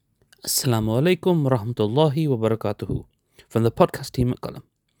Assalamu alaikum wa rahmatullahi wa barakatuhu. From the podcast team at Qalam.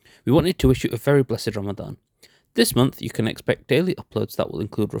 We wanted to wish you a very blessed Ramadan. This month you can expect daily uploads that will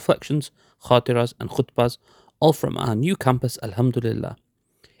include reflections, khatiras and khutbahs, all from our new campus, Alhamdulillah.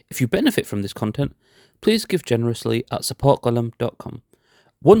 If you benefit from this content, please give generously at supportqalam.com.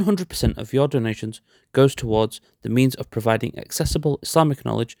 100% of your donations goes towards the means of providing accessible Islamic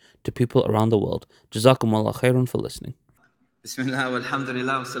knowledge to people around the world. Jazakumullah khairan for listening. Bismillah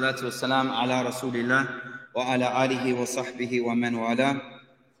walhamdulillah wa salatu wa salam ala rasulillah wa ala alihi wa sahbihi wa man wala.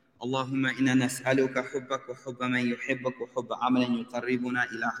 Allahumma inna nas'aluka hubbak wa hubba man yuhibbak wa hubba amalan yuqarribuna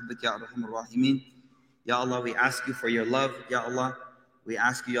ila hubbika ya arhamar rahimin. Ya Allah, we ask you for your love. Ya Allah, we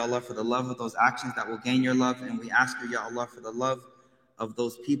ask you, Ya Allah, for the love of those actions that will gain your love. And we ask you, Ya Allah, for the love of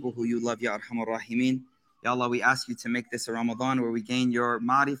those people who you love, Ya arhamar rahimin. Ya Allah, we ask you to make this a Ramadan where we gain your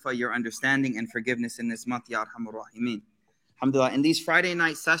ma'rifah, your understanding and forgiveness in this month, Ya arhamar rahimin. Alhamdulillah. In these Friday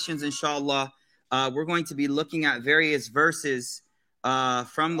night sessions, inshallah, we're going to be looking at various verses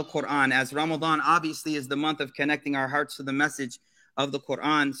from the Quran, as Ramadan obviously is the month of connecting our hearts to the message of the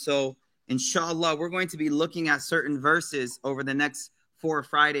Quran. So, inshallah, we're going to be looking at certain verses over the next 4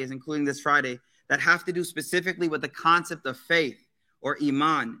 Fridays, including this Friday, that have to do specifically with the concept of faith or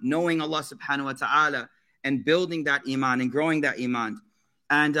iman, knowing Allah subhanahu wa ta'ala and building that iman and growing that iman.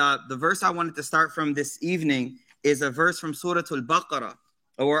 And the verse I wanted to start from this evening is a verse from Surah Al-Baqarah,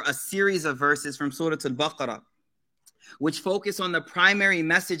 or a series of verses from Surah Al-Baqarah, which focus on the primary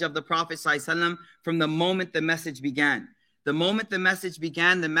message of the Prophet ﷺ from the moment the message began. The moment the message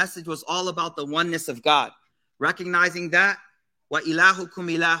began, the message was all about the oneness of God, recognizing that wa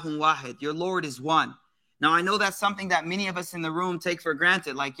ilahukum ilahun wahid, your Lord is one. Now, I know that's something that many of us in the room take for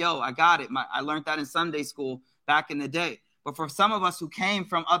granted, like, yo, I got it. I learned that in Sunday school back in the day. But for some of us who came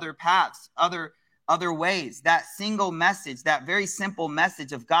from other paths, other ways, that single message, that very simple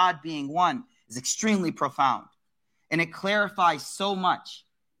message of God being one is extremely profound. And it clarifies so much.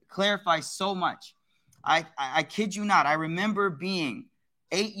 It clarifies so much. I kid you not. I remember being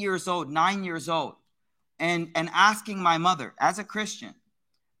 8 years old, 9 years old, and asking my mother, as a Christian,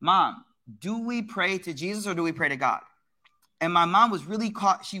 Mom, do we pray to Jesus or do we pray to God? And my mom was really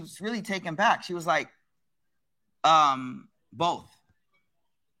caught. She was really taken back. She was like, both.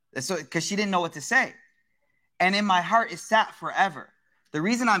 So, because she didn't know what to say. And in my heart, it sat forever. The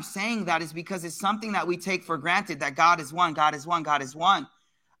reason I'm saying that is because it's something that we take for granted, that God is one, God is one, God is one.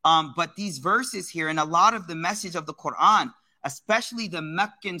 But these verses here, and a lot of the message of the Quran, especially the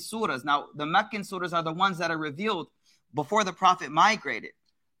Meccan surahs. Now, the Meccan surahs are the ones that are revealed before the Prophet migrated.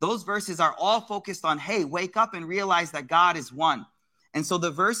 Those verses are all focused on, hey, wake up and realize that God is one. And so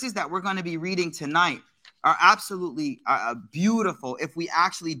the verses that we're going to be reading tonight are absolutely beautiful if we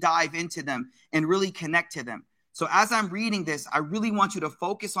actually dive into them and really connect to them. So as I'm reading this, I really want you to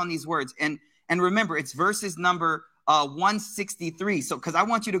focus on these words. And remember, it's verses number 163. So because I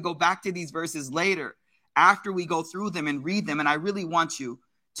want you to go back to these verses later after we go through them and read them. And I really want you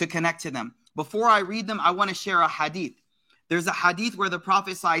to connect to them. Before I read them, I want to share a hadith. There's a hadith where the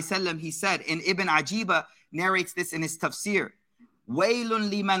Prophet ﷺ, he said, and Ibn Ajiba narrates this in his tafsir, وَيْلٌ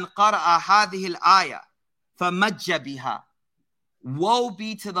لِمَنْ قَرَأَ هَذِهِ الْآيَةِ فَمَجَّ بِهَا. Woe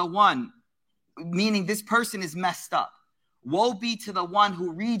be to the one, meaning this person is messed up. Woe be to the one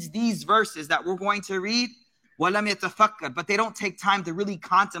who reads these verses that we're going to read, وَلَمْ يَتَفَكَّرْ, but they don't take time to really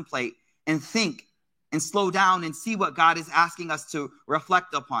contemplate and think and slow down and see what God is asking us to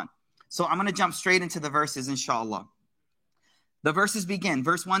reflect upon. So I'm going to jump straight into the verses, inshallah. The verses begin,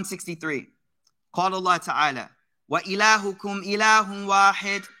 verse 163. قال الله تعالى وَإِلَهُكُمْ إِلَهٌ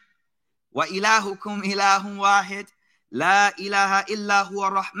وَاحِدٌ وَإِلَهُكُمْ إِلَهٌ وَاحِدٌ لَا إِلَهَ إِلَّا هُوَ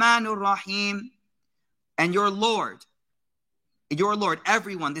الرَّحْمَنُ الرَّحِيمُ. And your Lord,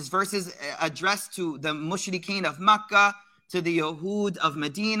 everyone. This verse is addressed to the mushrikeen of Makkah, to the Yahud of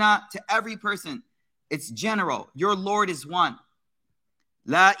Medina, to every person. It's general. Your Lord is one.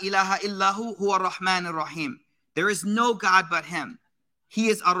 لا إله إلا هو الرحمن الرحيم. There is no God but him. He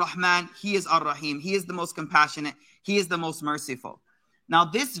is Ar-Rahman. He is Ar-Rahim. He is the most compassionate. He is the most merciful. Now,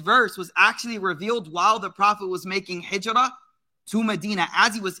 this verse was actually revealed while the Prophet was making hijrah to Medina,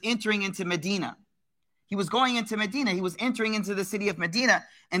 as he was entering into Medina. He was going into Medina. He was entering into the city of Medina,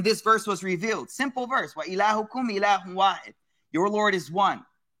 and this verse was revealed. Simple verse. وَإِلَهُكُمْ إِلَهٌ وَاحِدٌ. Your Lord is one.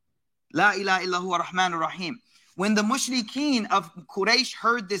 لَا إِلَهَ إِلَّا هُوَ الرَّحْمَنُ الرَّحِيمُ. When the mushrikeen of Quraysh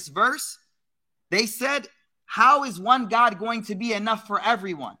heard this verse, they said, how is one God going to be enough for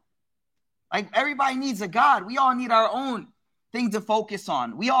everyone? Like, everybody needs a God. We all need our own thing to focus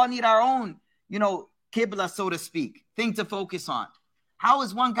on. We all need our own, qibla, so to speak, thing to focus on. How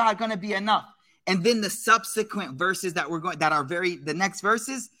is one God going to be enough? And then the subsequent verses that the next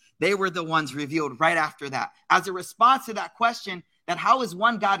verses, They were the ones revealed right after that. As a response to that question, that how is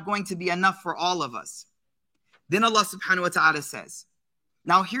one God going to be enough for all of us? Then Allah subhanahu wa ta'ala says,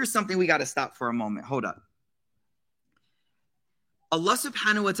 now here's something we got to stop for a moment. Hold up. Allah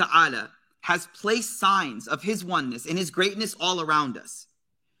subhanahu wa ta'ala has placed signs of his oneness and his greatness all around us.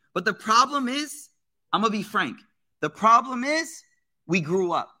 But the problem is, I'm going to be frank. The problem is we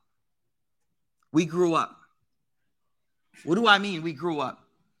grew up. We grew up. What do I mean we grew up?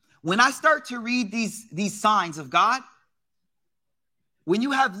 When I start to read these signs of God, when you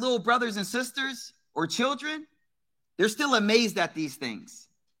have little brothers and sisters or children, they're still amazed at these things.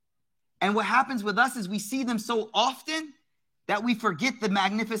 And what happens with us is we see them so often that we forget the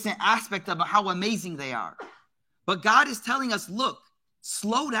magnificent aspect of how amazing they are. But God is telling us, look,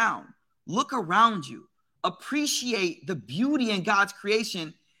 slow down, look around you, appreciate the beauty in God's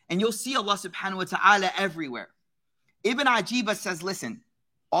creation, and you'll see Allah subhanahu wa ta'ala everywhere. Ibn Ajiba says, listen,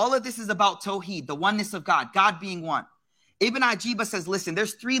 all of this is about Tawheed, the oneness of God, God being one. Ibn Ajiba says, listen,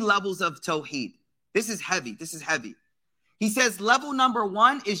 there's 3 levels of Tawheed. This is heavy. This is heavy. He says level number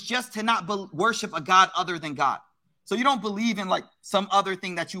 1 is just to not worship a God other than God. So you don't believe in like some other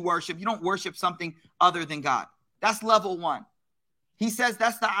thing that you worship. You don't worship something other than God. That's level 1. He says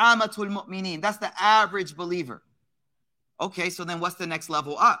that's the amatul mu'minin. That's the average believer. Okay, so then what's the next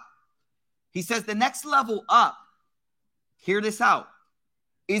level up? He says the next level up, hear this out,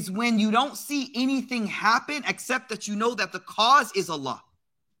 is when you don't see anything happen except that you know that the cause is Allah.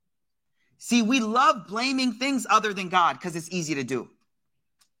 See, we love blaming things other than God because it's easy to do.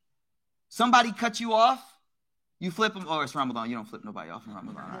 Somebody cut you off, you flip them. Oh, it's Ramadan. You don't flip nobody off in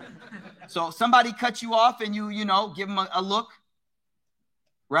Ramadan. Right? So somebody cuts you off and you give them a look,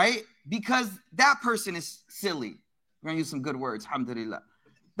 right? Because that person is silly. We're going to use some good words, alhamdulillah.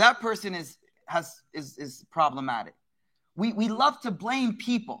 That person is problematic. We love to blame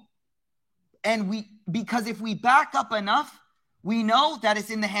people. And because if we back up enough, we know that it's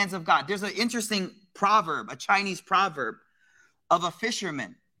in the hands of God. There's an interesting proverb, a Chinese proverb of a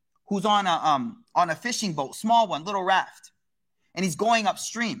fisherman who's on a fishing boat, small one, little raft, and he's going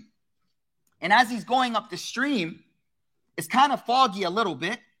upstream. And as he's going up the stream, it's kind of foggy a little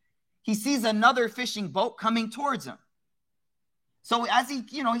bit. He sees another fishing boat coming towards him. So as he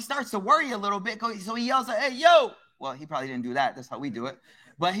starts to worry a little bit, so he yells, "Hey, yo!" Well, he probably didn't do that. That's how we do it.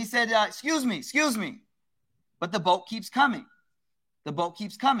 But he said, excuse me. But the boat keeps coming. The boat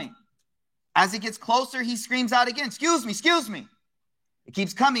keeps coming. As it gets closer, he screams out again, excuse me. It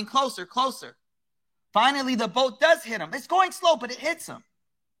keeps coming closer. Finally, the boat does hit him. It's going slow, but it hits him.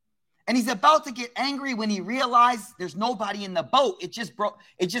 And he's about to get angry when he realized there's nobody in the boat. It just broke.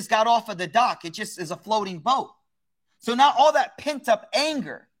 It just got off of the dock. It just is a floating boat. So now all that pent up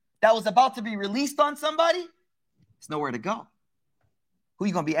anger that was about to be released on somebody, it's nowhere to go. Who are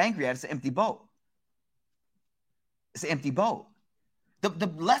you going to be angry at? It's an empty boat. It's an empty boat.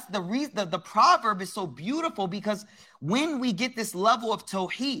 The proverb is so beautiful because when we get this level of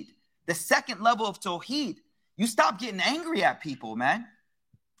Tawheed, the second level of Tawheed, you stop getting angry at people, man.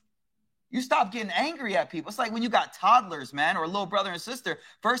 You stop getting angry at people. It's like when you got toddlers, man, or a little brother and sister.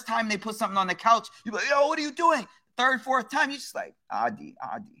 First time they put something on the couch, you're like, yo, what are you doing? Third, fourth time, you're just like, Adi.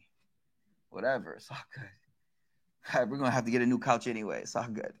 Whatever, it's all good. We're going to have to get a new couch anyway. It's all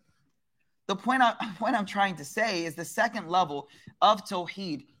good. The point I'm trying to say is the second level of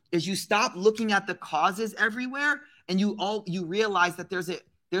Tawheed is you stop looking at the causes everywhere and you realize that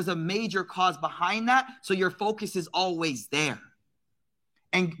there's a major cause behind that. So your focus is always there.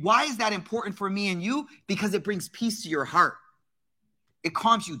 And why is that important for me and you? Because it brings peace to your heart. It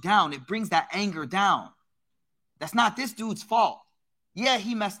calms you down. It brings that anger down. That's not this dude's fault. Yeah,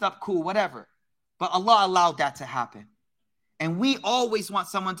 he messed up, cool, whatever. But Allah allowed that to happen. And we always want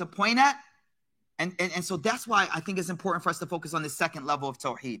someone to point at. And so that's why I think it's important for us to focus on the second level of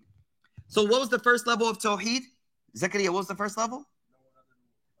Tawheed. So what was the first level of Tawheed? Zakaria, what was the first level?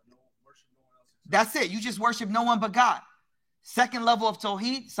 That's it. You just worship no one but God. Second level of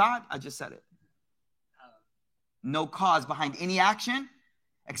Tawheed, Saad, I just said it. No cause behind any action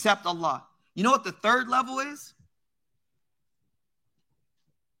except Allah. You know what the third level is?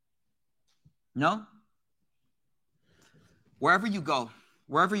 No? Wherever you go,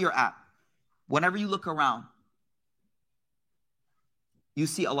 wherever you're at, whenever you look around, you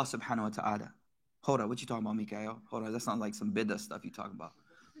see Allah subhanahu wa ta'ala. Hold up, what you talking about, Mikael? Hold on, that sounds like some bid'ah stuff you talking about.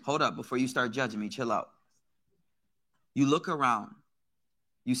 Hold up, before you start judging me, chill out. You look around,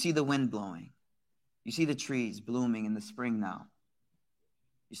 you see the wind blowing. You see the trees blooming in the spring now.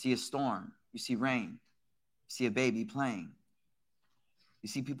 You see a storm, you see rain. You see a baby playing. You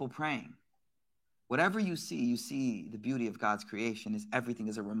see people praying. Whatever you see the beauty of God's creation is everything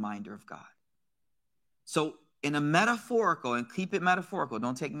is a reminder of God. So in a metaphorical, and keep it metaphorical,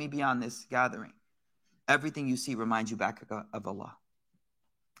 don't take me beyond this gathering, everything you see reminds you back of Allah.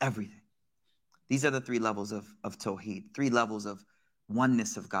 Everything. These are the 3 levels of Tawheed, 3 levels of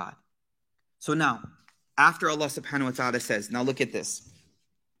oneness of God. So now, after Allah subhanahu wa ta'ala says, now look at this.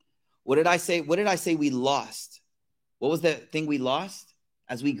 What did I say? What did I say we lost? What was the thing we lost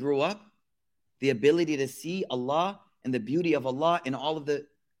as we grew up? The ability to see Allah and the beauty of Allah in all of the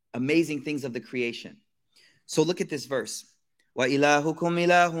amazing things of the creation. So look at this verse. Wa ilahukum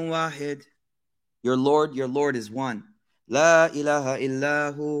ilahun wahid. Your Lord is one. La ilaha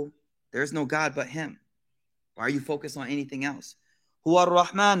illahu. There is no God but Him. Why are you focused on anything else? Huwa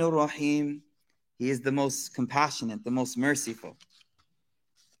ar-Rahmanur Rahim. He is the most compassionate, the most merciful.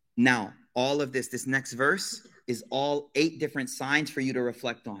 Now, all of this next verse is all 8 different signs for you to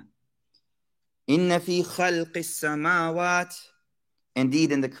reflect on. Inna fi khalqis samawat.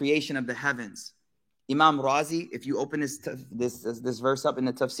 Indeed, in the creation of the heavens. Imam Razi, if you open this verse up in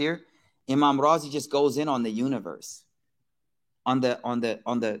the tafsir, Imam Razi just goes in on the universe, on the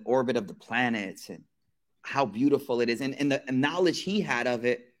orbit of the planets and how beautiful it is. And the knowledge he had of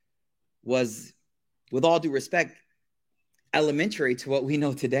it was, with all due respect, elementary to what we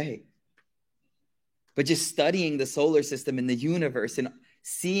know today. But just studying the solar system and the universe and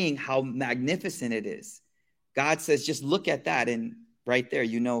seeing how magnificent it is, God says, just look at that, and right there,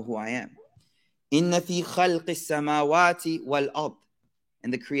 you know who I am. Inna fi khalqis samawati wal ard,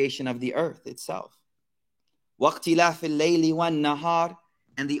 and the creation of the earth itself. Waqtilafil layli wan nahar,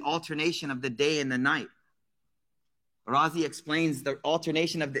 and the alternation of the day and the night. Razi explains the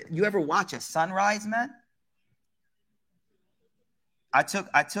alternation of the. You ever watch a sunrise, man? I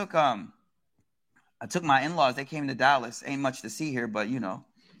took my in-laws. They came to Dallas. Ain't much to see here, but you know,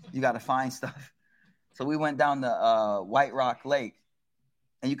 you got to find stuff. So we went down the White Rock Lake,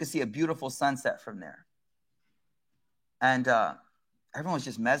 and you could see a beautiful sunset from there. And everyone was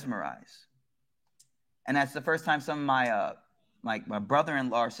just mesmerized. And that's the first time some of my my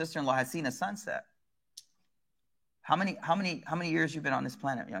brother-in-law or sister-in-law had seen a sunset. How many years you been on this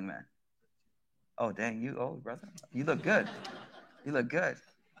planet, young man? Oh, dang, you old, brother. You look good. You look good.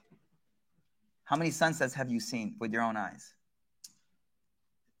 How many sunsets have you seen with your own eyes?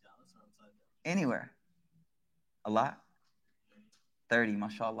 Anywhere. A lot? 30,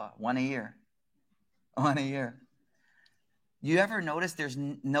 mashallah. One a year. One a year. You ever notice there's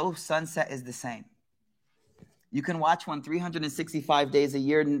no sunset is the same? You can watch one 365 days a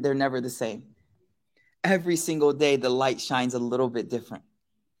year, and they're never the same. Every single day, the light shines a little bit different.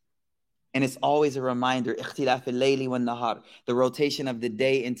 And it's always a reminder, اختلاف الليل والنهار, the rotation of the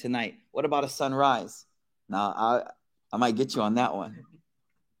day into night. What about a sunrise? Now, I might get you on that one.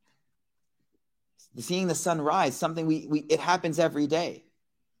 Seeing the sunrise, something it happens every day.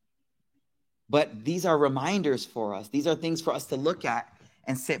 But these are reminders for us. These are things for us to look at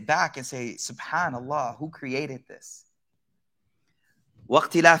and sit back and say, Subhanallah, who created this?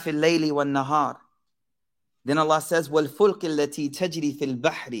 وَاخْتِلَافِ اللَّيْلِ وَالنَّهَارِ. Then Allah says, وَالْفُلْقِ الَّتِي تَجْرِي فِي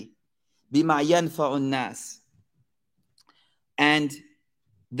الْبَحْرِ بِمَا يَنْفَعُ النَّاسِ. And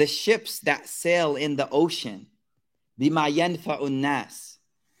the ships that sail in the ocean, بِمَا يَنْفَعُ النَّاسِ.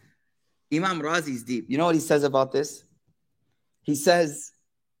 Imam Razi's deep. You know what he says about this? He says,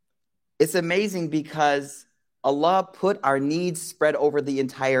 it's amazing because Allah put our needs spread over the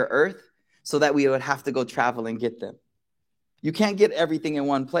entire earth so that we would have to go travel and get them. You can't get everything in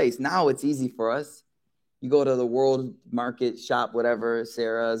one place. Now it's easy for us. You go to the world market, shop, whatever,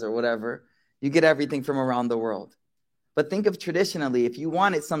 Sarah's or whatever. You get everything from around the world. But think of traditionally, if you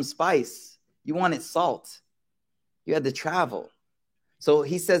wanted some spice, you wanted salt, you had to travel. So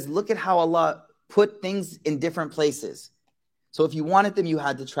he says, look at how Allah put things in different places. So if you wanted them, you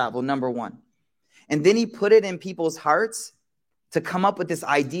had to travel, number one. And then he put it in people's hearts to come up with this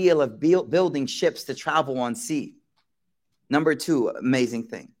ideal of building ships to travel on sea. Number two, amazing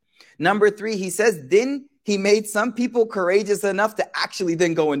thing. Number three, he says, then he made some people courageous enough to actually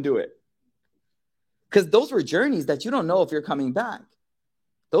then go and do it. Because those were journeys that you don't know if you're coming back.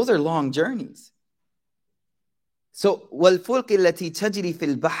 Those are long journeys. So, وَالْفُلْقِ الَّتِي تَجْرِي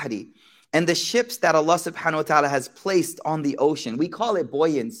فِي الْبَحْرِ, and the ships that Allah subhanahu wa ta'ala has placed on the ocean. We call it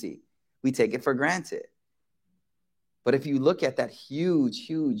buoyancy. We take it for granted. But if you look at that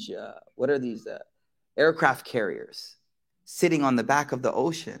huge, what are these aircraft carriers sitting on the back of the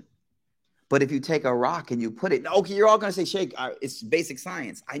ocean? But if you take a rock and you put it, okay, you're all going to say, Sheikh, it's basic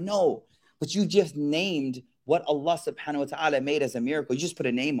science. I know, but you just named what Allah subhanahu wa ta'ala made as a miracle. You just put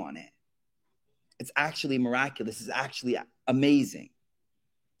a name on it. It's actually miraculous. It's actually amazing.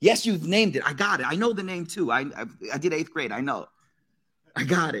 Yes, you've named it. I got it. I know the name too. I did 8th grade. I know. I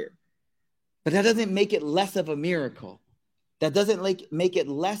got it. But that doesn't make it less of a miracle. That doesn't make it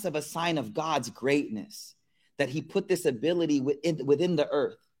less of a sign of God's greatness, that he put this ability within the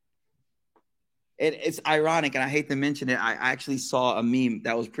earth. It's ironic, and I hate to mention it. I actually saw a meme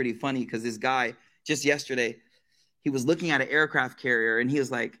that was pretty funny because this guy, just yesterday, he was looking at an aircraft carrier, and he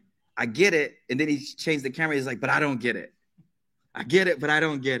was like, I get it. And then he changed the camera. He's like, but I don't get it. I get it, but I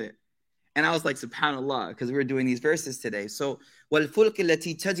don't get it. And I was like, subhanAllah, because we were doing these verses today. So, وَالْفُلْكِ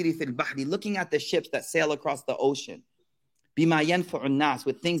الَّتِي تَجْرِي فِي الْبَحْرِ, looking at the ships that sail across the ocean, بِمَا يَنْفُعُ النَّاسِ,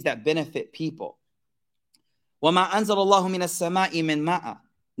 with things that benefit people. وَمَا أَنزَلَ اللَّهُ مِنَ السَّمَاءِ مِنْ مَاءٍ.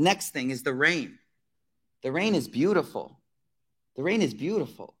 Next thing is the rain. The rain is beautiful. The rain is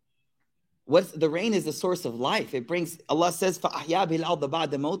beautiful. The rain is the source of life. It brings, Allah says, فَأَحْيَا بِالْأَرْضَ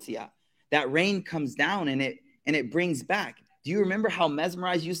بَعْدَ مَوْتِهَا. That rain comes down and it brings back. Do you remember how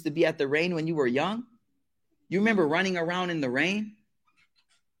mesmerized you used to be at the rain when you were young? You remember running around in the rain?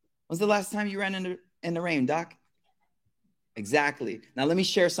 When's the last time you ran in the rain, Doc? Exactly. Now let me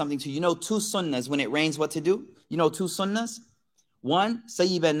share something to you. You know 2 sunnahs when it rains, what to do? You know 2 sunnahs? 1,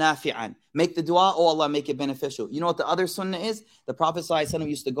 sayyiban nafi'an. Make the dua, oh Allah, make it beneficial. You know what the other sunnah is? The Prophet ﷺ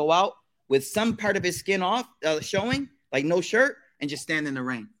used to go out with some part of his skin off, showing, like no shirt, and just stand in the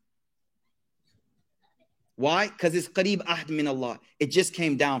rain. Why? Because it's qareeb ahd min Allah. It just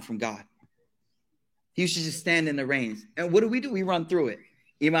came down from God. He used to just stand in the rain. And what do? We run through it.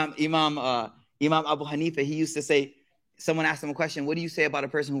 Imam Abu Hanifa, he used to say, someone asked him a question, what do you say about a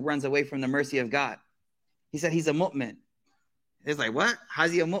person who runs away from the mercy of God? He said, he's a mu'min. It's like, what?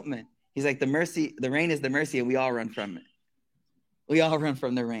 How's he a mu'min? He's like, the rain is the mercy, and we all run from it. We all run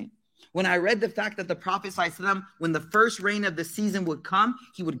from the rain. When I read the fact that the Prophet ﷺ, when the first rain of the season would come,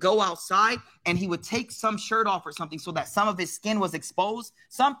 he would go outside and he would take some shirt off or something so that some of his skin was exposed.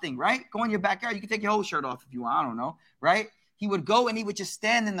 Something, right? Go in your backyard. You can take your whole shirt off if you want. I don't know, right? He would go and he would just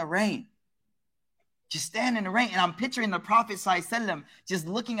stand in the rain. Just stand in the rain. And I'm picturing the Prophet ﷺ just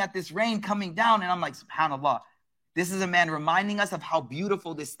looking at this rain coming down. And I'm like, subhanAllah, this is a man reminding us of how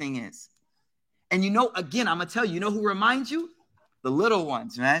beautiful this thing is. And you know, again, I'm going to tell you, you know who reminds you? The little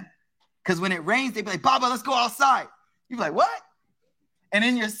ones, man. Because when it rains, they be like, Baba, let's go outside. You be like, what? And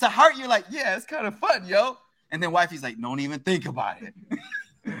in your heart, you're like, yeah, it's kind of fun, yo. And then wifey's like, don't even think about it.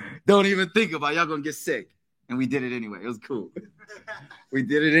 Don't even think about it. Y'all going to get sick. And we did it anyway. It was cool. We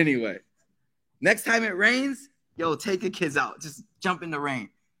did it anyway. Next time it rains, yo, take your kids out. Just jump in the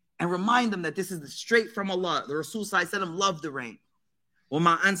rain. And remind them that this is straight from Allah. The Rasul ﷺ loved the rain.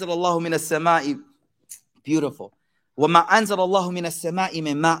 وَمَا أَنزَلَ اللَّهُ مِنَ السَّمَاءِ. Beautiful. وَمَا أَنزَلَ اللَّهُ مِنَ السَّمَاءِ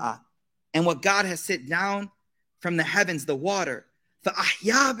مِنْ مَاءٍ. And what God has sent down from the heavens, the water.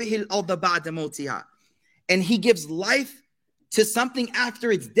 فَأَحْيَا بِهِ الْأَرْضَ بَعْدَ مَوْتِهَا. And he gives life to something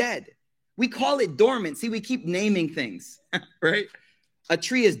after it's dead. We call it dormant. See, we keep naming things, right? A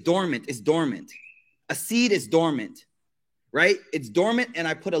tree is dormant. It's dormant. A seed is dormant, right? It's dormant, and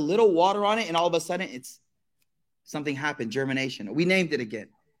I put a little water on it, and all of a sudden, something happened, germination. We named it again.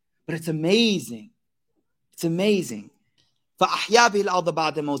 But it's amazing. It's amazing. فَأَحْيَا بِهِ الْأَرْضَ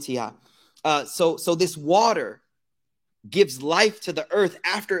بَعْدَ مَوْتِهَا. So this water gives life to the earth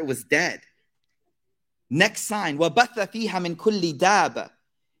after it was dead. Next sign, وَبَثَّ فِيهَا مِنْ كُلِّ دَابَةٍ.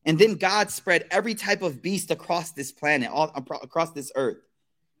 And then God spread every type of beast across this planet, across this earth.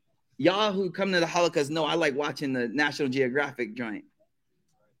 Y'all who come to the halakas know I like watching the National Geographic joint.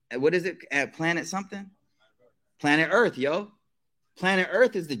 What is it? Planet something? Planet Earth, yo. Planet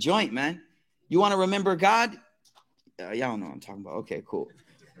Earth is the joint, man. You want to remember God? Y'all don't know what I'm talking about. Okay, cool.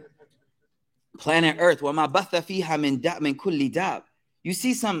 Planet Earth. وَمَا بَثَّ فِيهَا مِنْ كُلِّ دَابٍ. You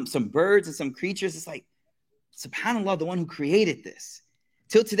see some birds and some creatures. It's like, subhanAllah, the one who created this.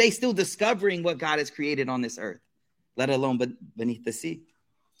 Till today, still discovering what God has created on this earth, let alone beneath the sea.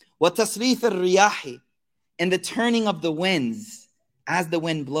 وَتَصْرِيفِ الرِّيَاحِ. And the turning of the winds as the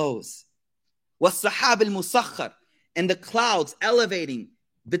wind blows. وَالسَّحَابِ الْمُسَخَّرِ. And the clouds elevating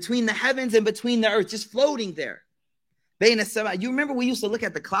between the heavens and between the earth, just floating there. You remember we used to look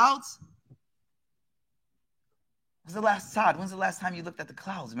at the clouds? When's the last time you looked at the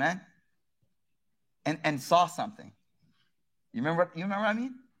clouds, man? And saw something? You remember what I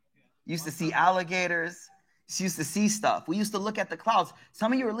mean? You used to see alligators. You used to see stuff. We used to look at the clouds.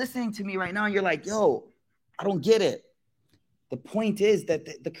 Some of you are listening to me right now and you're like, yo, I don't get it. The point is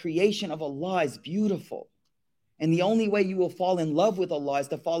that the creation of Allah is beautiful. And the only way you will fall in love with Allah is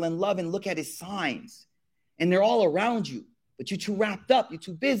to fall in love and look at his signs. And they're all around you. But you're too wrapped up. You're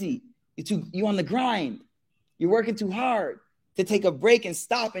too busy. You're on the grind. You're working too hard to take a break and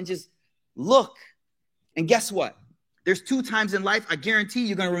stop and just look. And guess what? There's 2 times in life, I guarantee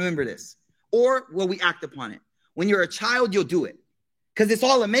you're going to remember this. Or will we act upon it? When you're a child, you'll do it. Because it's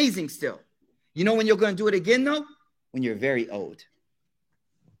all amazing still. You know when you're going to do it again, though? When you're very old.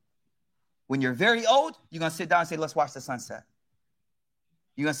 When you're very old, you're going to sit down and say, let's watch the sunset.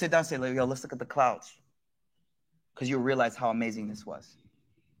 You're going to sit down and say, yo, let's look at the clouds. Because you'll realize how amazing this was.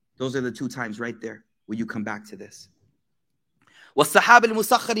 Those are the 2 times right there where you come back to this. وَالسَّحَابِ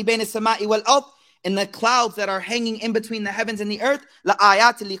الْمُسَخَّرِ بَيْنَ السَّمَاءِ وَالْأَرْضِ, and the clouds that are hanging in between the heavens and the earth.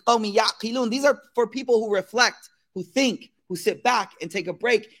 لَآيَاتٍ لِقَوْمٍ يَعْقِلُونَ. These are for people who reflect, who think, who sit back and take a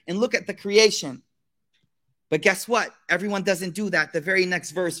break and look at the creation. But guess what? Everyone doesn't do that. The very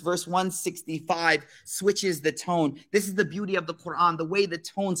next verse, verse 165, switches the tone. This is the beauty of the Quran, the way the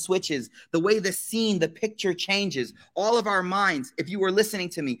tone switches, the way the scene, the picture changes. All of our minds, if you were listening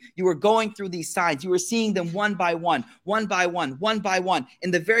to me, you were going through these signs. You were seeing them one by one, one by one, one by one. In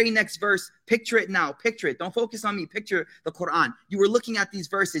the very next verse, picture it now. Picture it. Don't focus on me. Picture the Quran. You were looking at these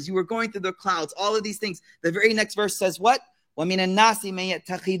verses. You were going through the clouds, all of these things. The very next verse says what? وَمِنَ النَّاسِ مَن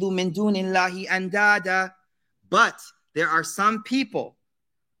يَتَّخِذُ مِن دُونِ اللَّهِ أَنْدَادًا. But there are some people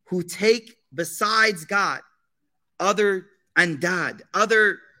who take besides God other andad,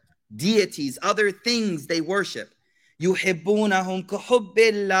 other deities, other things they worship. يُحِبُّونَهُمْ كَحُبِّ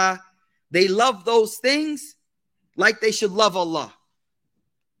اللَّهِ. They love those things like they should love Allah.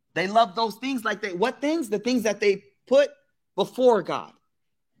 They love those things like what things? The things that they put before God.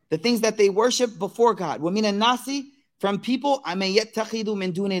 The things that they worship before God. وَمِنَ النَّاسِ, from people, مَن يَتَّخِذُ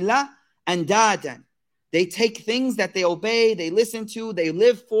مِن دُونِ اللَّهِ أَنْدَادًا. They take things that they obey, they listen to, they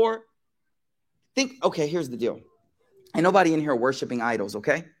live for. Okay, here's the deal. Ain't nobody in here worshiping idols,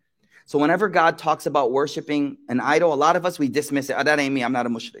 okay? So whenever God talks about worshiping an idol, a lot of us, we dismiss it. Oh, that ain't me, I'm not a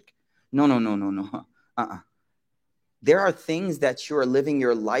mushrik. No. There are things that you are living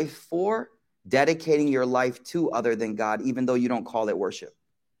your life for, dedicating your life to other than God, even though you don't call it worship.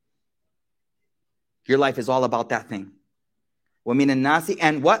 Your life is all about that thing. وَمِنَ النَّاسِ,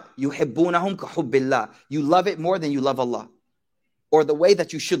 and what? يُحِبُّونَهُمْ كَحُبِّ اللَّهِ. You love it more than you love Allah. Or the way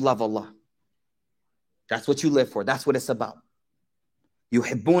that you should love Allah. That's what you live for. That's what it's about.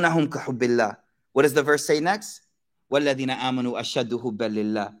 يُحِبُّونَهُمْ كَحُبِّ اللَّهِ. What does the verse say next? وَالَّذِينَ آمَنُوا أَشَدُّ حُبًّا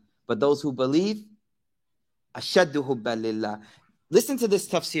لِلَّهِ. But those who believe, أَشَدُّ حُبًّا لِلَّهِ. Listen to this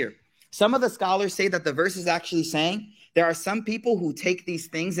tafsir. Some of the scholars say that the verse is actually saying there are some people who take these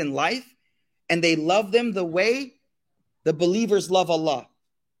things in life and they love them the way the believers love Allah.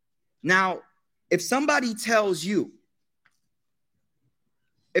 Now, if somebody tells you,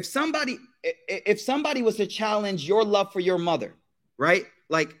 if somebody was to challenge your love for your mother, right?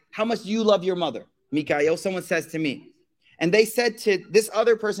 Like, how much do you love your mother? Mikael, someone says to me. And they said to this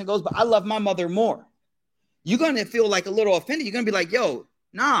other person goes, but I love my mother more. You're going to feel like a little offended. You're going to be like, yo,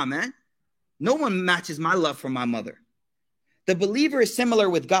 nah, man. No one matches my love for my mother. The believer is similar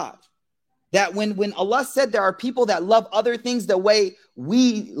with God. That when Allah said there are people that love other things the way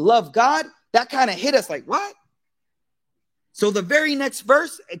we love God, that kind of hit us like, what? So the very next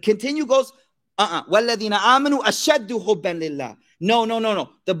verse, goes, وَالَّذِينَ آمَنُوا أَشَدُّ حُبًّا لِلَّهِ. No.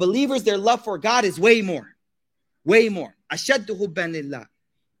 The believers, their love for God is way more. Way more. أَشَدُّ حُبًّا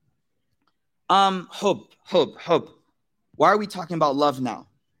لِلَّهِ. Hub. Why are we talking about love now?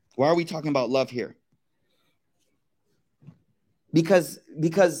 Why are we talking about love here? Because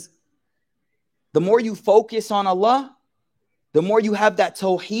the more you focus on Allah, the more you have that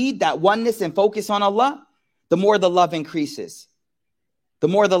tawheed, that oneness and focus on Allah, the more the love increases. The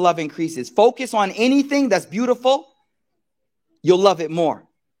more the love increases. Focus on anything that's beautiful, you'll love it more.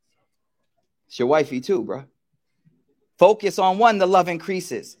 It's your wifey too, bro. Focus on one, the love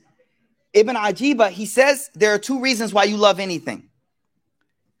increases. Ibn Ajiba, he says there are 2 reasons why you love anything.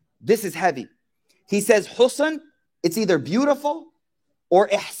 This is heavy. He says, husn, it's either beautiful or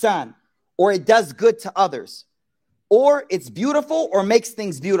ihsan, or it does good to others, or it's beautiful or makes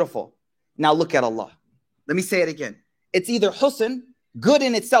things beautiful. Now look at Allah. Let me say it again. It's either husn, good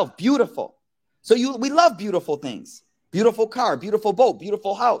in itself, beautiful. So we love beautiful things. Beautiful car, beautiful boat,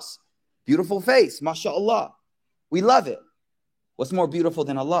 beautiful house, beautiful face, mashallah. We love it. What's more beautiful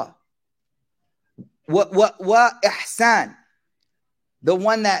than Allah? What ihsan, the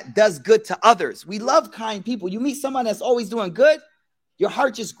one that does good to others. We love kind people. You meet someone that's always doing good, your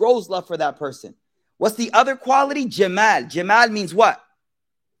heart just grows love for that person. What's the other quality? Jamal. Jamal means what?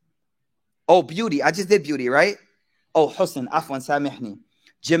 Oh, beauty. I just did beauty, right? Oh, husn. Afwan, samihni.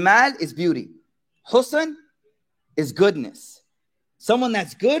 Jamal is beauty. Husn is goodness. Someone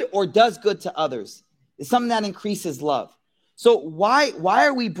that's good or does good to others. It's something that increases love. So why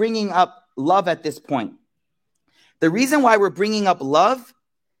are we bringing up love at this point? The reason why we're bringing up love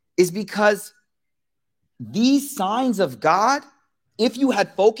is because these signs of God, if you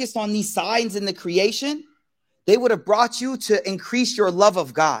had focused on these signs in the creation, they would have brought you to increase your love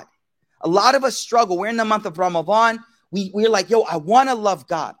of God. A lot of us struggle. We're in the month of Ramadan. We're like, yo, I want to love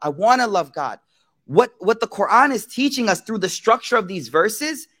God. I want to love God. What the Quran is teaching us through the structure of these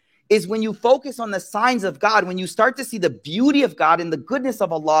verses is when you focus on the signs of God, when you start to see the beauty of God and the goodness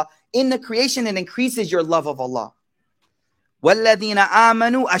of Allah in the creation, it increases your love of Allah. وَالَّذِينَ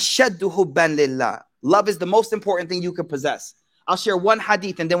آمَنُوا أَشَدُّ حُبًّا لِلَّهِ. Love is the most important thing you could possess. I'll share one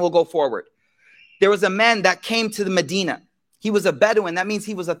hadith and then we'll go forward. There was a man that came to the Medina. He was a Bedouin. That means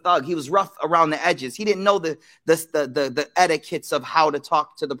he was a thug. He was rough around the edges. He didn't know the etiquettes of how to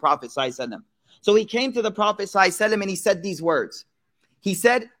talk to the Prophet ﷺ. So he came to the Prophet ﷺ and he said these words. He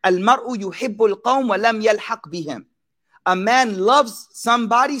said, "Al-mar'u yuhibbul qawm wa lam yalhaq bihim." A man loves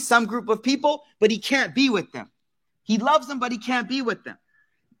somebody, some group of people, but he can't be with them. He loves them, but he can't be with them.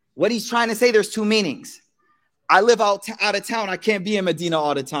 What he's trying to say, there's two meanings. I live out of town. I can't be in Medina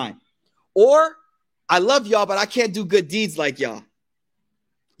all the time. Or I love y'all, but I can't do good deeds like y'all.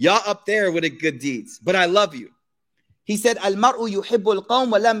 Y'all up there with the good deeds, but I love you. He said, "Al-mar'u yuhibbul qawm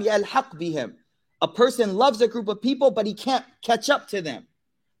wa lam yalhaq bihim." A person loves a group of people, but he can't catch up to them.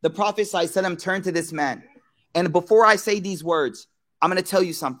 The Prophet ﷺ turned to this man. And before I say these words, I'm going to tell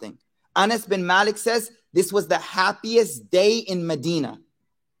you something. Anas bin Malik says, this was the happiest day in Medina.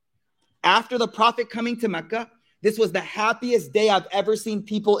 After the Prophet coming to Mecca, this was the happiest day I've ever seen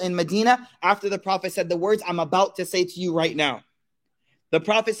people in Medina after the Prophet said the words I'm about to say to you right now. The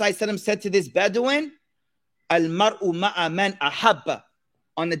Prophet ﷺ said to this Bedouin, "Al-mar'u ma'a man ahabba."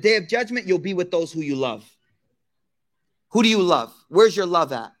 On the day of judgment, you'll be with those who you love. Who do you love? Where's your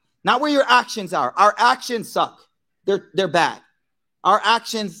love at? Not where your actions are. Our actions suck. They're bad. Our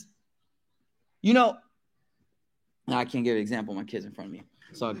actions, I can't give an example. My kid's in front of me.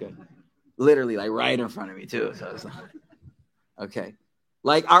 It's all good. Literally, like right in front of me too. So it's not, okay.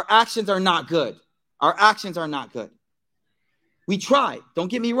 Like our actions are not good. Our actions are not good. We try. Don't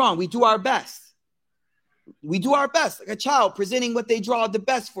get me wrong. We do our best. We do our best, like a child presenting what they draw the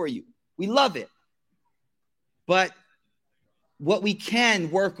best for you. We love it. But what we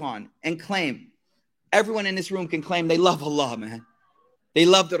can work on and claim, everyone in this room can claim they love Allah, man. They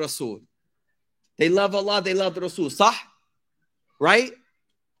love the Rasul. They love Allah, they love the Rasul. Sah? Right?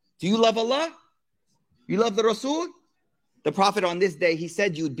 Do you love Allah? You love the Rasul? The Prophet on this day, he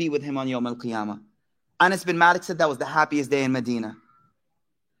said you'd be with him on Yawm al-Qiyamah. Anas bin Malik said that was the happiest day in Medina.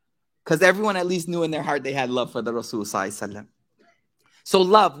 Because everyone at least knew in their heart they had love for the Rasul ﷺ. So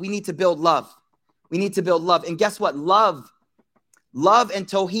love, we need to build love. We need to build love. And guess what? Love and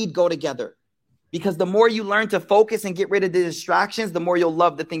Tawheed go together. Because the more you learn to focus and get rid of the distractions, the more you'll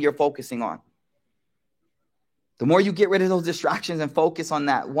love the thing you're focusing on. The more you get rid of those distractions and focus on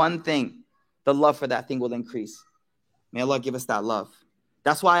that one thing, the love for that thing will increase. May Allah give us that love.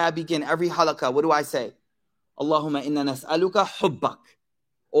 That's why I begin every halaqah. What do I say? Allahumma inna nas'aluka hubbak.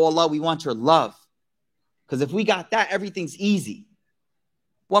 Oh Allah, we want your love. Because if we got that, everything's easy.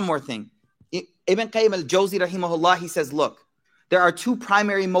 One more thing. Ibn Qayyim al-Jawzi rahimahullah, he says, look, there are two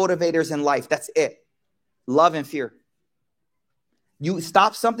primary motivators in life. That's it. Love and fear. You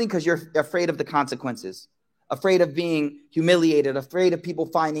stop something because you're afraid of the consequences. Afraid of being humiliated. Afraid of people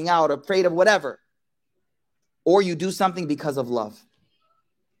finding out. Afraid of whatever. Or you do something because of love.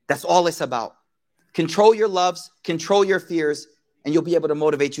 That's all it's about. Control your loves. Control your fears. And you'll be able to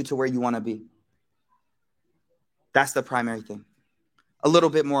motivate you to where you want to be. That's the primary thing. A little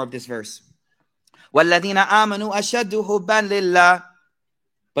bit more of this verse. وَالَّذِينَ آمَنُوا أَشَدُّ حُبًّا لِلَّهِ.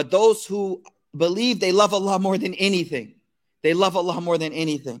 But those who believe, they love Allah more than anything. They love Allah more than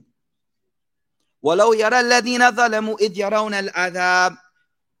anything. وَلَوْ يَرَى الَّذِينَ ظَلَمُوا إِذْ يَرَوْنَ الْعَذَابِ.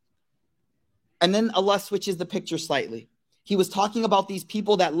 And then Allah switches the picture slightly. He was talking about these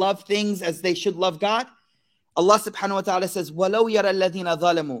people that love things as they should love God. Allah subhanahu wa ta'ala says, وَلَوْ يَرَى الَّذِينَ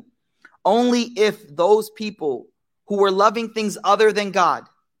ظَلَمُوا. Only if those people who were loving things other than God,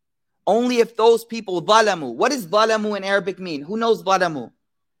 only if those people, ظَلَمُوا. What does ظَلَمُوا in Arabic mean? Who knows ظَلَمُوا?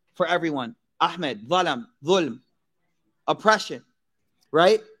 For everyone. Ahmed, ظَلَم, ظُلm. Oppression.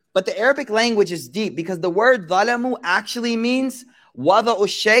 Right? But the Arabic language is deep because the word ظَلَمُوا actually means وَضَعُ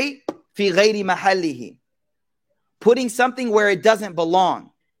الشَّيْء فِي غَيْرِ مَحَلِّهِ. Putting something where it doesn't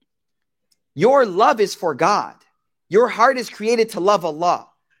belong. Your love is for God. Your heart is created to love Allah.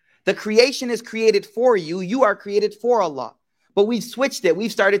 The creation is created for you. You are created for Allah. But we've switched it.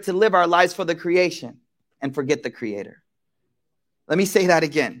 We've started to live our lives for the creation and forget the Creator. Let me say that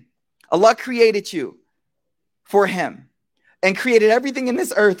again. Allah created you for Him and created everything in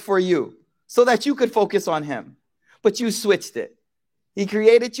this earth for you so that you could focus on Him. But you switched it. He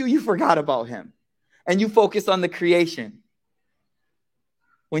created you. You forgot about Him. and you focus on the creation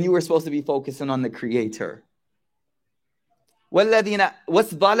when you were supposed to be focusing on the creator. What's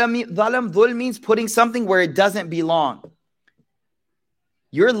dhalam? Dhul means putting something where it doesn't belong.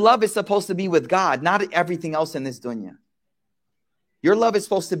 Your love is supposed to be with God, not everything else in this dunya. Your love is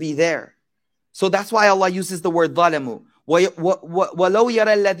supposed to be there. So that's why Allah uses the word dhalamu. وَلَوْ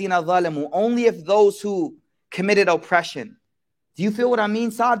يَرَى الَّذِينَ ظَلَمُوا. Only if those who committed oppression. Do you feel what I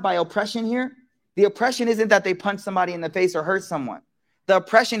mean, Saad, by oppression here? The oppression isn't that they punch somebody in the face or hurt someone. The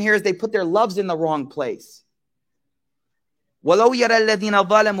oppression here is they put their loves in the wrong place. وَلَوْ يَرَى الَّذِينَ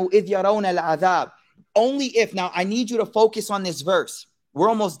ظَلَمُوا إِذْ يَرَوْنَ الْعَذَابِ. Only if, now I need you to focus on this verse. We're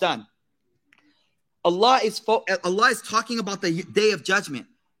almost done. Allah is talking about the day of judgment.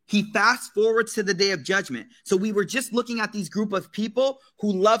 He fast forwards to the day of judgment. So we were just looking at these group of people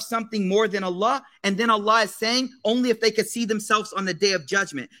who love something more than Allah. And then Allah is saying only if they could see themselves on the day of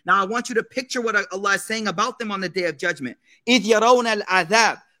judgment. Now I want you to picture what Allah is saying about them on the day of judgment. إِذْ يَرَوْنَ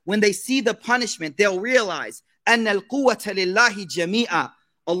الْعَذَابِ. When they see the punishment, they'll realize أَنَّ الْقُوَّةَ لِلَّهِ جَمِيعًا.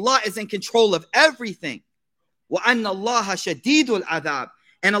 Allah is in control of everything. وَأَنَّ اللَّهَ شَدِيدُ الْعَذَابِ.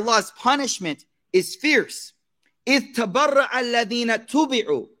 And Allah's punishment is fierce. إِذْ تَبَرَّأَ الَّذِينَ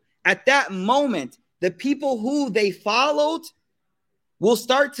تُبِعُوا. At that moment, the people who they followed will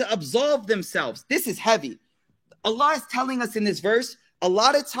start to absolve themselves. This is heavy. Allah is telling us in this verse, a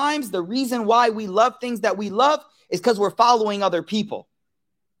lot of times the reason why we love things that we love is because we're following other people.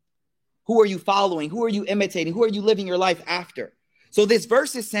 Who are you following? Who are you imitating? Who are you living your life after? So this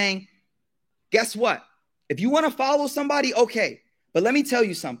verse is saying, guess what? If you want to follow somebody, okay. But let me tell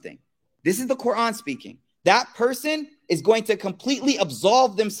you something. This is the Quran speaking. That person is going to completely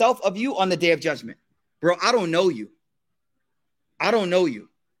absolve themselves of you on the day of judgment. Bro, I don't know you. I don't know you.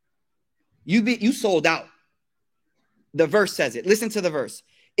 You sold out. The verse says it. Listen to the verse.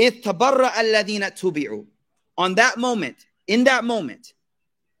 إِذْ تَبَرَّأَ الَّذِينَ تُبِعُوا. On that moment, in that moment,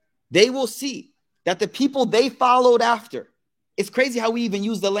 they will see that the people they followed after. It's crazy how we even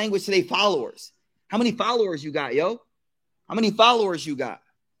use the language today, followers. How many followers you got, yo? How many followers you got?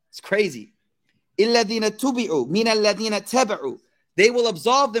 It's crazy. الَّذِينَ تُبِعُوا مِنَ الَّذِينَ تَبَعُوا. They will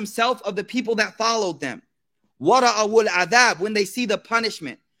absolve themselves of the people that followed them. وَرَأَوُا الْعَذَابِ. When they see the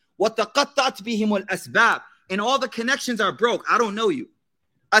punishment. وَتَقَطَّعَتْ بِهِمُ الْأَسْبَابِ. And all the connections are broke. I don't know you.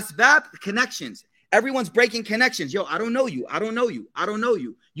 Asbab, connections. Everyone's breaking connections. Yo, I don't know you. I don't know you. I don't know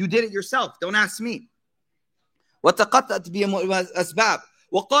you. You did it yourself. Don't ask me. وَتَقَطَّعَتْ بِهِمُ الْأَسْبَابِ.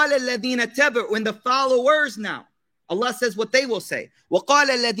 وَقَالَ الَّذِينَ تَبَعُوا. When the followers now, Allah says what they will say. وَقَالَ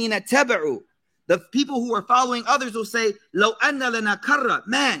الَّذِينَ تَبَعُوا. The people who are following others will say, لَوْ أَنَّ لَنَا كَرَّةً.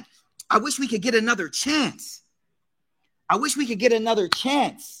 Man, I wish we could get another chance. I wish we could get another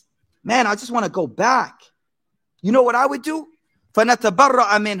chance. Man, I just want to go back. You know what I would do? فَنَتَبَرَّأَ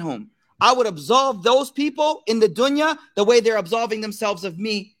مِنْهُمْ. I would absolve those people in the dunya the way they're absolving themselves of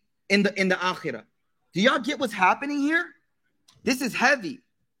me in the akhirah. Do y'all get what's happening here? This is heavy.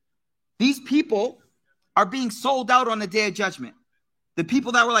 These people are being sold out on the day of judgment. The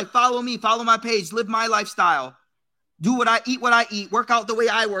people that were like, follow me, follow my page, live my lifestyle, do what I eat, work out the way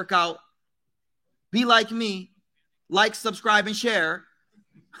I work out, be like me, like, subscribe, and share,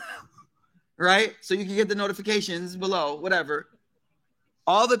 right? So you can get the notifications below, whatever.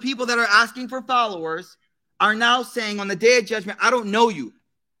 All the people that are asking for followers are now saying on the day of judgment, I don't know you.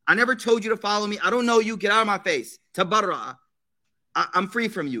 I never told you to follow me. I don't know you. Get out of my face. Tabarra. I'm free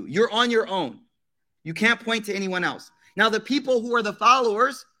from you. You're on your own. You can't point to anyone else. Now, the people who are the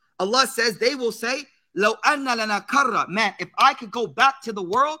followers, Allah says, they will say, لَوْ أَنَّ لَنَا كَرَّةً. Man, if I could go back to the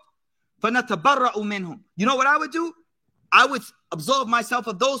world, فَنَتَبَرَّأُ مِنْهُمْ. You know what I would do? I would absolve myself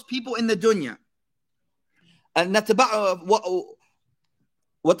of those people in the dunya. وَتَقَطَّتْ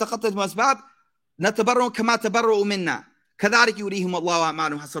مَسْبَابٍ نَتَبَرَّأُ كَمَا تَبَرَّأُ مِنَّا كَذَلِكَ يُرِيهِمُ اللَّهُ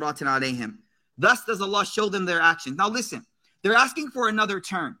أَعْمَالُهُمْ حَسَرَاتٍ عَلَيْهِمْ. Thus does Allah show them their actions. Now listen, they're asking for another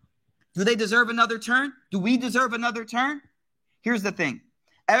turn. Do they deserve another turn? Do we deserve another turn? Here's the thing.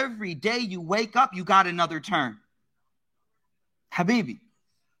 Every day you wake up, you got another turn. Habibi,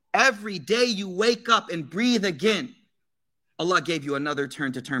 every day you wake up and breathe again, Allah gave you another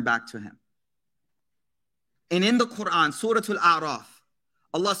turn to turn back to Him. And in the Quran, Surah Al-A'raf,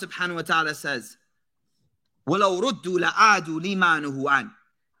 Allah subhanahu wa ta'ala says, وَلَوْ رُدُّوا لَعَادُوا لِمَا نُهُوا عَنْهُ.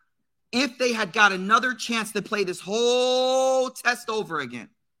 If they had got another chance to play this whole test over again,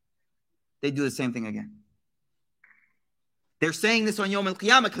 they do the same thing again. They're saying this on Yawm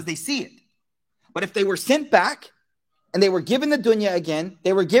al-Qiyamah because they see it. But if they were sent back and they were given the dunya again,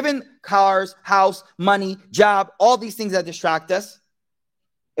 they were given cars, house, money, job, all these things that distract us.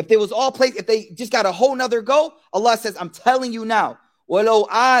 If they was all placed, if they just got a whole nother go, Allah says, I'm telling you now, وَلَوْ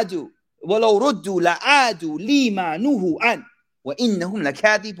عَادُوا وَلَوْ رُدُّوا لَعَادُوا لِمَا نُهُوا عَنْهُ وَإِنَّهُمْ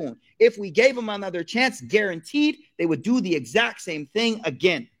لَكَاذِبُونَ. If we gave them another chance, guaranteed they would do the exact same thing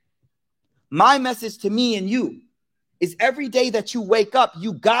again. My message to me and you is every day that you wake up,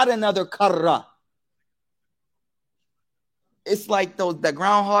 you got another karra. It's like the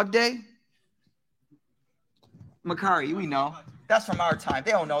Groundhog Day. Makari, we know. That's from our time.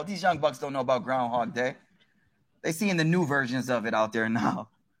 They don't know. These young bucks don't know about Groundhog Day. They seeing the new versions of it out there now.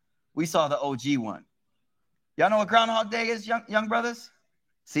 We saw the OG one. Y'all know what Groundhog Day is, young brothers?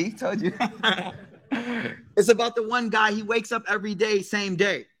 See, told you. It's about the one guy, he wakes up every day, same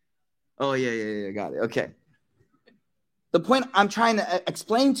day. Oh, yeah, got it. Okay. The point I'm trying to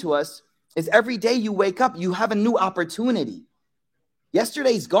explain to us is every day you wake up, you have a new opportunity.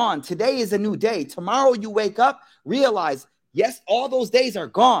 Yesterday's gone. Today is a new day. Tomorrow you wake up, realize, yes, all those days are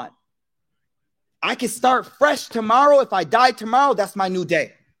gone. I can start fresh tomorrow. If I die tomorrow, that's my new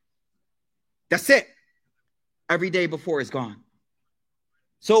day. That's it. Every day before is gone.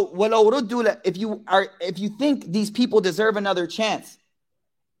 So, if you think these people deserve another chance,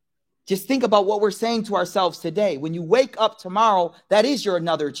 just think about what we're saying to ourselves today. When you wake up tomorrow, that is your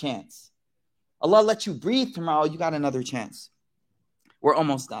another chance. Allah lets you breathe tomorrow, you got another chance. We're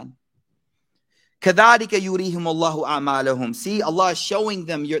almost done. كَذَلِكَ يُرِيهِمُ اللَّهُ أَعْمَالَهُم. See, Allah is showing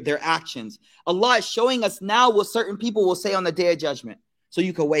them their actions. Allah is showing us now what certain people will say on the Day of Judgment. So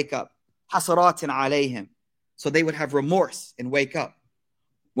you can wake up. حَسَرَاتٍ عَلَيْهِمْ. So they would have remorse and wake up.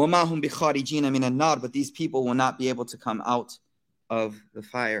 وَمَا هُمْ بِخَارِجِينَ مِنَ النَّارِ. But these people will not be able to come out of the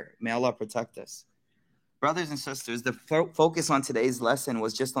fire. May Allah protect us. Brothers and sisters, the focus on today's lesson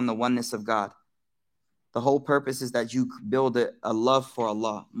was just on the oneness of God. The whole purpose is that you build a love for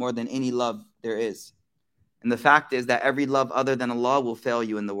Allah more than any love there is. And the fact is that every love other than Allah will fail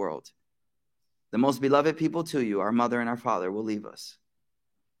you in the world. The most beloved people to you, our mother and our father, will leave us.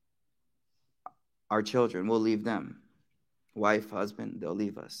 Our children will leave them. Wife, husband, they'll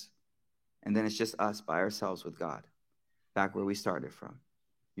leave us. And then it's just us by ourselves with God, back where we started from.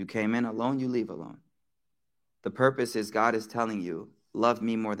 You came in alone, you leave alone. The purpose is God is telling you, love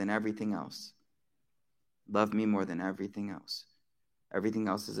me more than everything else. Love me more than everything else. Everything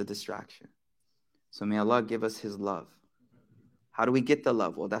else is a distraction. So may Allah give us His love. How do we get the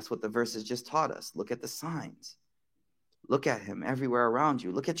love? Well, that's what the verses just taught us. Look at the signs. Look at Him everywhere around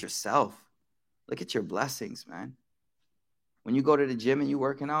you. Look at yourself. Look at your blessings, man. When you go to the gym and you're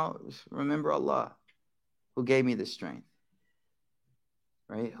working out, remember Allah, who gave me the strength.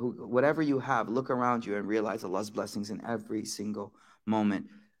 Right? Whatever you have, look around you and realize Allah's blessings in every single moment.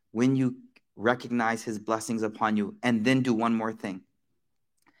 When you recognize His blessings upon you, and then do one more thing.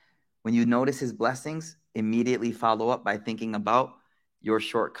 When you notice His blessings, immediately follow up by thinking about your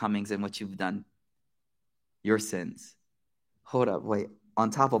shortcomings and what you've done, your sins. Hold up, wait. On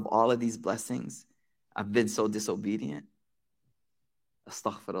top of all of these blessings, I've been so disobedient.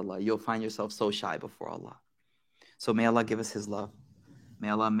 Astaghfirullah. You'll find yourself so shy before Allah. So may Allah give us His love. May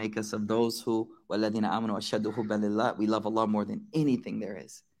Allah make us of those who وَالَّذِينَ آمَنُوا أَشَّدُّ حُبًّا لِلَّهِ. We love Allah more than anything there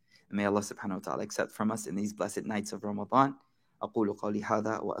is. And may Allah subhanahu wa ta'ala accept from us in these blessed nights of Ramadan. أقول قولي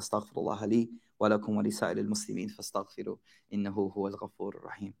هذا وأستغفر الله لي ولكم ولسائر المسلمين فاستغفروا إنه هو الغفور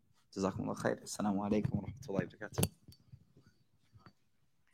الرحيم. جزاكم الله خير. السلام عليكم ورحمة الله وبركاته.